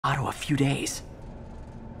Otto a few days.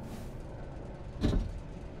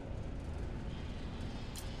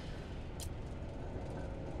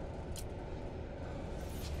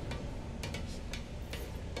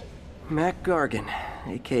 Mac Gargan,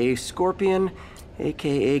 aka Scorpion,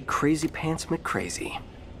 aka Crazy Pants McCrazy.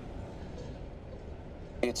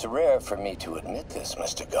 It's rare for me to admit this,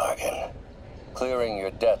 Mr. Gargan. Clearing your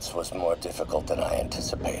debts was more difficult than I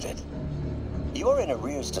anticipated. You're in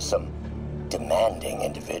arrears to some demanding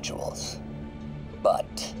individuals.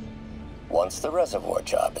 But once the reservoir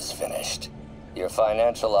job is finished, your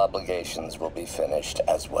financial obligations will be finished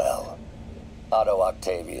as well. Otto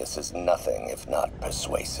Octavius is nothing if not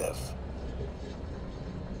persuasive.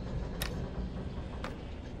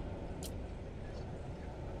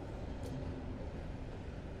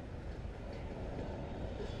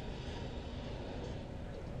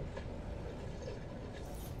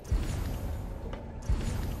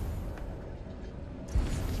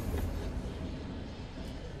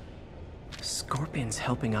 Scorpion's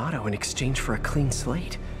helping Otto in exchange for a clean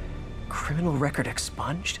slate. Criminal record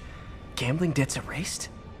expunged? Gambling debts erased?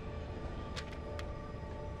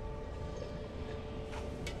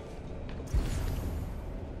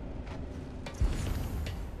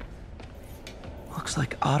 Looks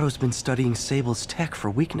like Otto's been studying Sable's tech for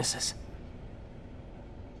weaknesses.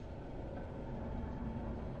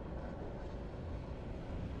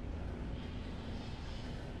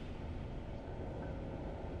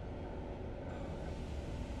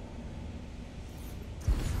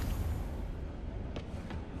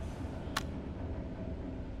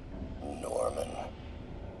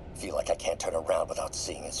 Feel like I can't turn around without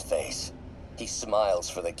seeing his face. He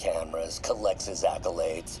smiles for the cameras, collects his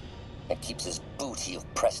accolades, and keeps his boot heel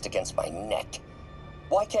pressed against my neck.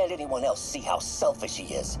 Why can't anyone else see how selfish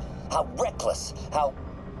he is? How reckless, how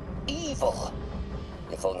evil?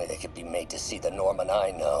 If only they could be made to see the Norman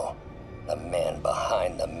I know. The man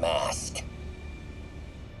behind the mask.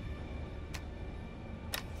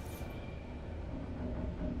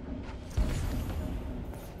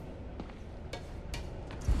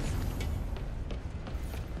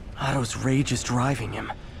 Otto's rage is driving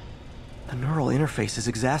him. The neural interface is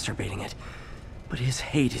exacerbating it, but his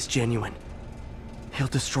hate is genuine. He'll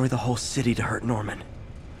destroy the whole city to hurt Norman.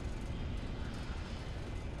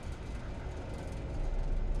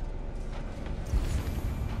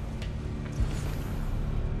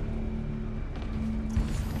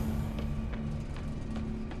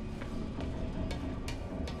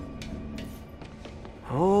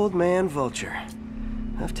 Old man Vulture.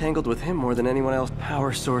 I've tangled with him more than anyone else.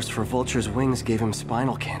 Power source for Vulture's wings gave him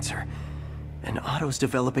spinal cancer. And Otto's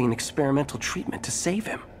developing an experimental treatment to save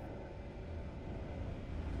him.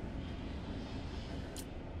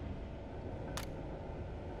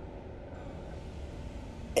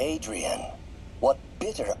 Adrian, what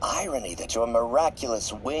bitter irony that your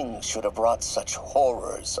miraculous wings should have wrought such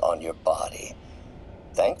horrors on your body.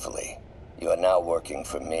 Thankfully, you are now working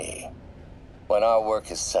for me. When our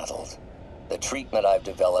work is settled, the treatment I've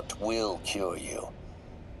developed will cure you.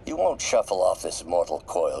 You won't shuffle off this mortal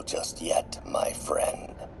coil just yet, my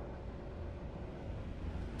friend.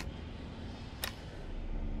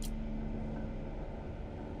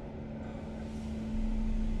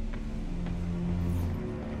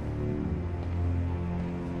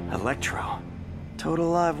 Electro. Total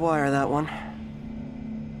live wire, that one.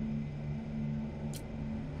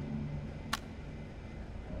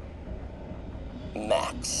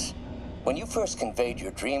 Max. When you first conveyed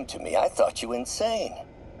your dream to me, I thought you insane.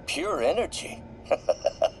 Pure energy.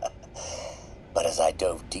 But as I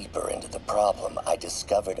dove deeper into the problem, I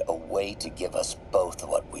discovered a way to give us both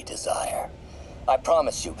what we desire. I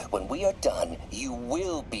promise you, when we are done, you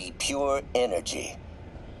will be pure energy.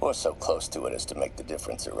 Or so close to it as to make the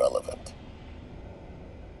difference irrelevant.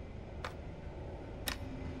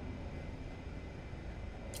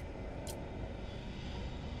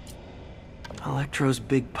 Electro's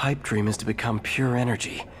big pipe dream is to become pure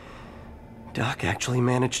energy. Doc actually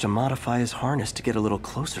managed to modify his harness to get a little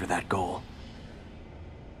closer to that goal.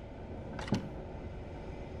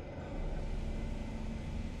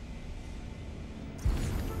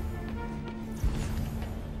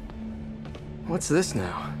 What's this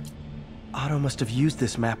now? Otto must have used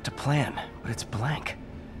this map to plan, but it's blank.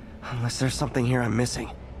 Unless there's something here I'm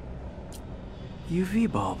missing.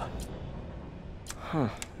 UV bulb. Huh,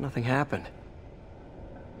 nothing happened.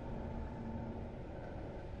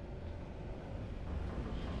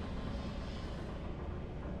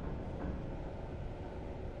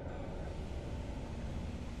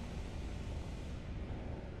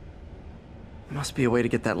 Must be a way to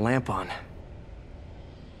get that lamp on.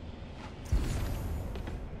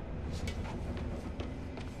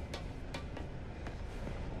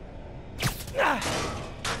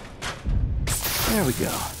 There we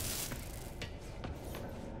go.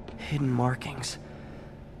 Hidden markings.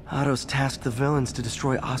 Otto's tasked the villains to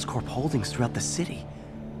destroy Oscorp holdings throughout the city.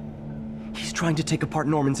 He's trying to take apart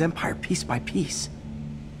Norman's empire piece by piece.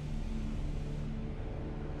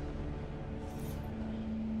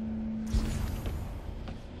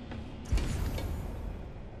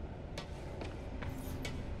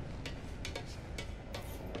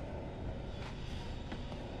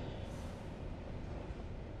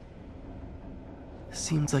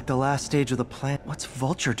 Seems like the last stage of the plan. What's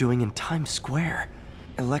Vulture doing in Times Square?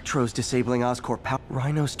 Electro's disabling Oscorp power.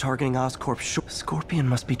 Rhino's targeting Oscorp. Scorpion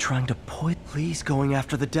must be trying to poison. Lee's going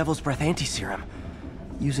after the Devil's Breath anti-serum.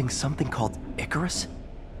 Using something called Icarus?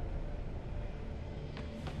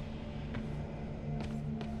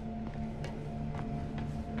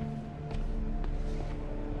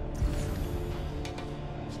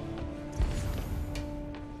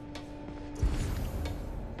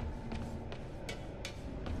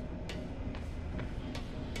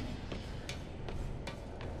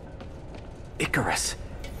 Icarus.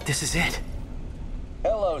 This is it.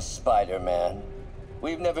 Hello, Spider-Man.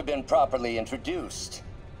 We've never been properly introduced.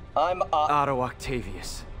 I'm Otto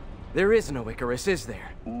Octavius. There is no Icarus, is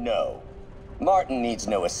there? No. Martin needs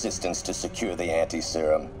no assistance to secure the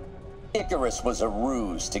anti-serum. Icarus was a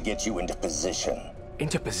ruse to get you into position.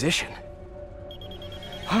 Into position?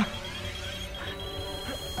 Huh?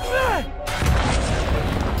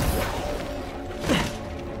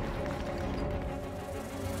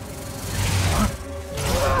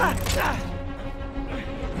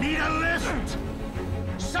 Need a lift?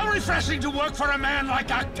 So refreshing to work for a man like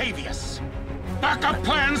Octavius. Backup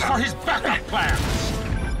plans for his backup plans.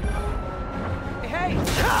 Hey!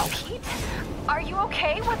 Pete? Are you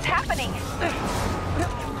okay? What's happening?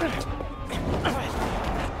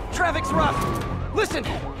 Traffic's rough. Listen,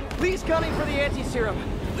 Lee's gunning for the anti-serum.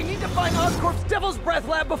 We need to find Oscorp's Devil's Breath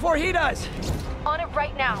lab before he does. On it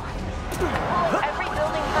right now. Pull up every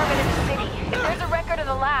building permit in the city. If there's a record of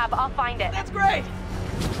the lab, I'll find it. That's great!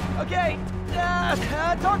 Okay,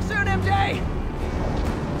 talk soon, MJ!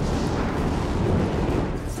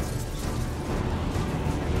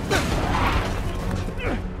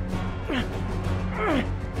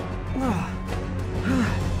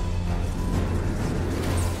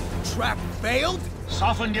 Trap failed?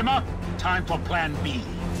 Softened him up. Time for plan B.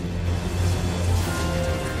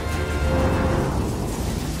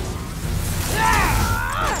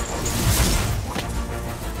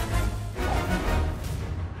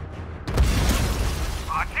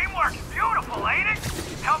 Teamwork's beautiful, ain't it?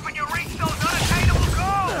 Helping you reach those unattainable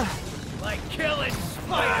goals! Like killing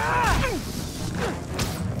spiders.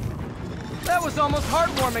 That was almost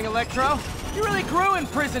heartwarming, Electro. You really grew in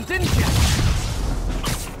prison, didn't you?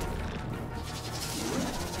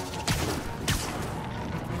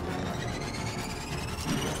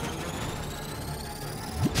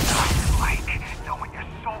 Like knowing you're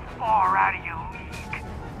so far out of your league.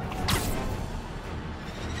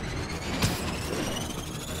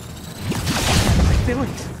 My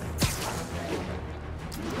feelings.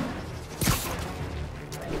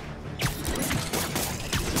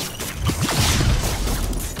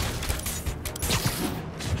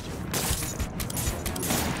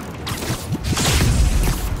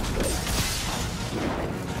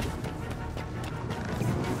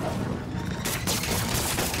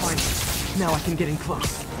 Now I can get in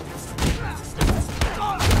close.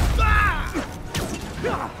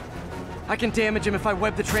 I can damage him if I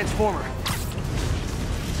web the transformer.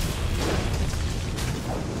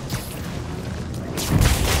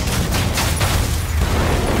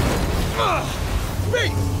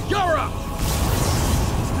 Me! You're up!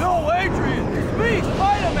 No, Adrian! It's me,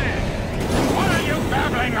 Spider-Man! What are you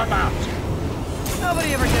babbling about?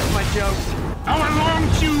 Nobody ever gets my jokes. Our long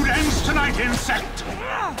feud ends tonight, insect!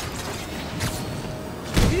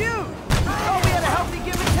 You! Oh, we had a healthy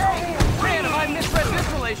give and take! Man, have I misread this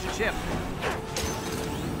relationship!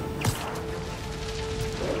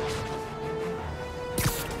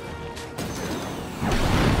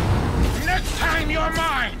 Next time you're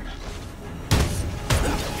mine!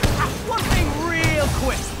 One thing real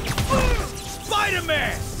quick!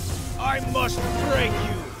 Spider-Man! I must break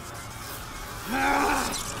you!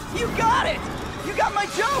 You got it! You got my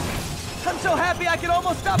joke! I'm so happy I could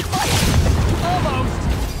almost stop fighting! Almost!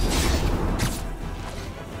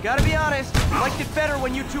 Gotta be honest, I liked it better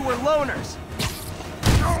when you two were loners.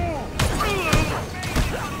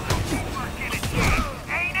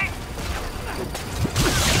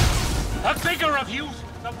 A vigor of youth,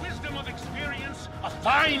 the wisdom of experience, a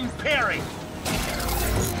fine pairing.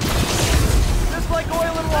 Just like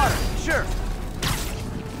oil and water, sure.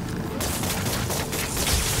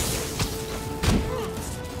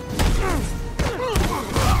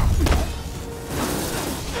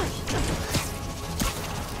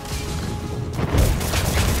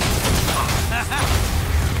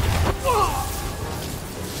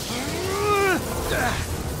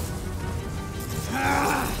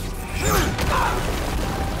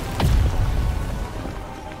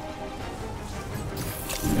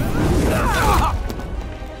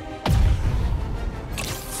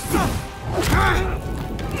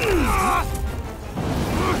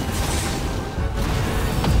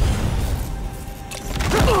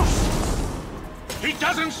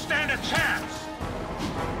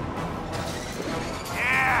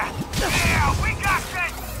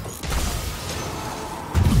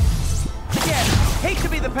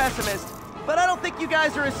 pessimist, but I don't think you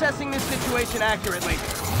guys are assessing this situation accurately.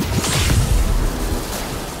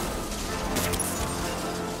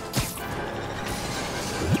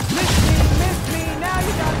 Missed me, now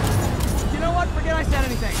you got it. You know what? Forget I said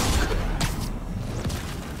anything.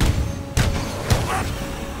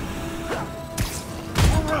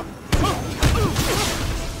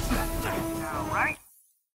 All right.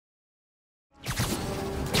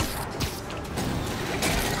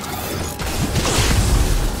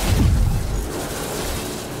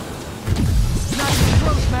 Not even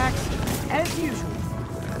close, Max. As usual.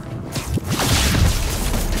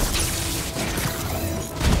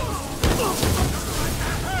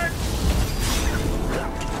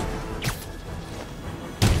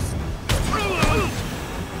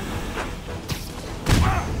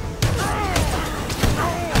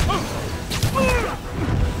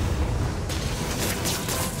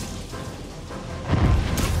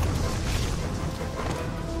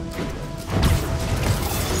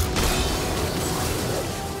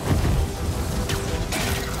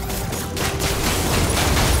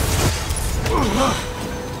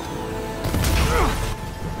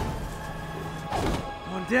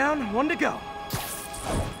 One down, one to go.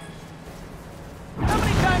 How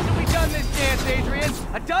many times have we done this dance, Adrian?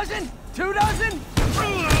 A dozen? 2 dozen?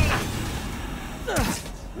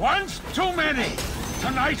 Once too many.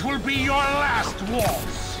 Tonight will be your last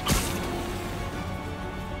waltz.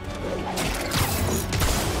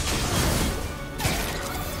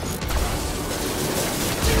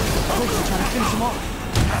 Oh, we're trying to finish him off.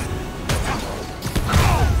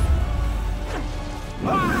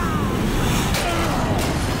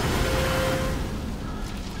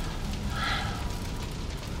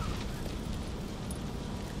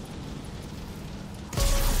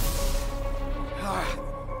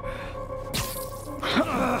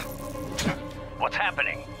 What's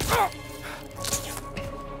happening?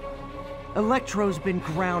 Electro's been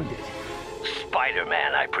grounded.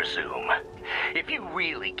 Spider-Man, I presume. If you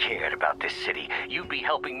really cared about this city, you'd be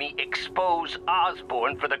helping me expose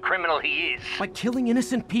Osborn for the criminal he is. By killing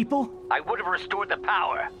innocent people? I would have restored the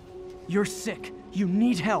power. You're sick. You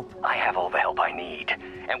need help. I have all the help I need,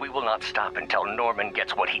 and we will not stop until Norman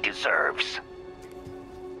gets what he deserves.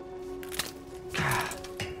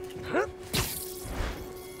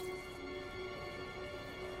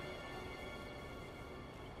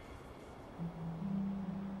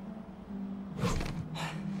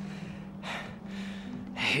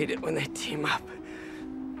 I hate it when they team up.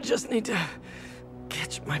 Just need to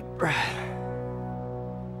catch my breath.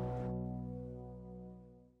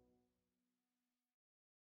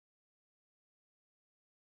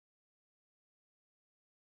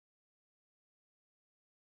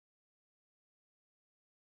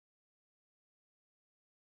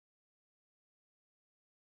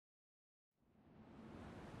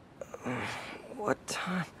 What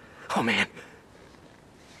time? Oh, man.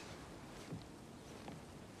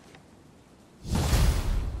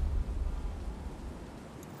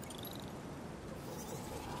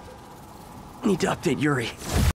 Need to update Yuri.